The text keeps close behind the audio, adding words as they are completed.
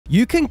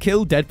You can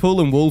kill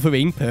Deadpool and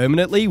Wolverine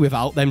permanently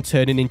without them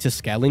turning into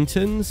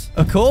skeletons.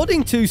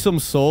 According to some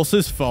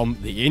sources from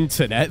the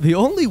internet, the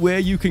only way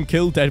you can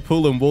kill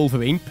Deadpool and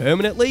Wolverine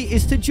permanently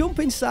is to jump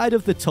inside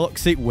of the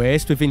toxic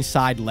waste within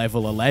inside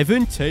level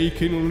 11,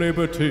 taking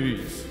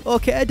liberties.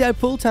 Okay,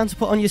 Deadpool, time to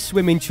put on your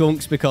swimming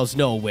trunks because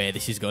no way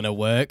this is gonna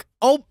work.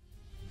 Oh,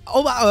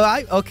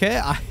 alright, okay,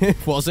 I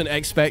wasn't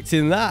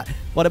expecting that.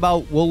 What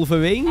about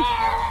Wolverine?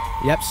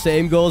 Yep,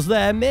 same goes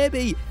there,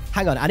 maybe.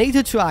 Hang on, I need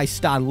to try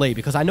Stan Lee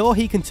because I know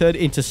he can turn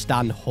into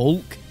Stan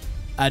Hulk.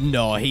 And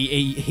no,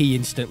 he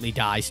instantly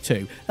dies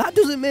too. That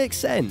doesn't make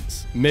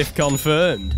sense. Myth confirmed.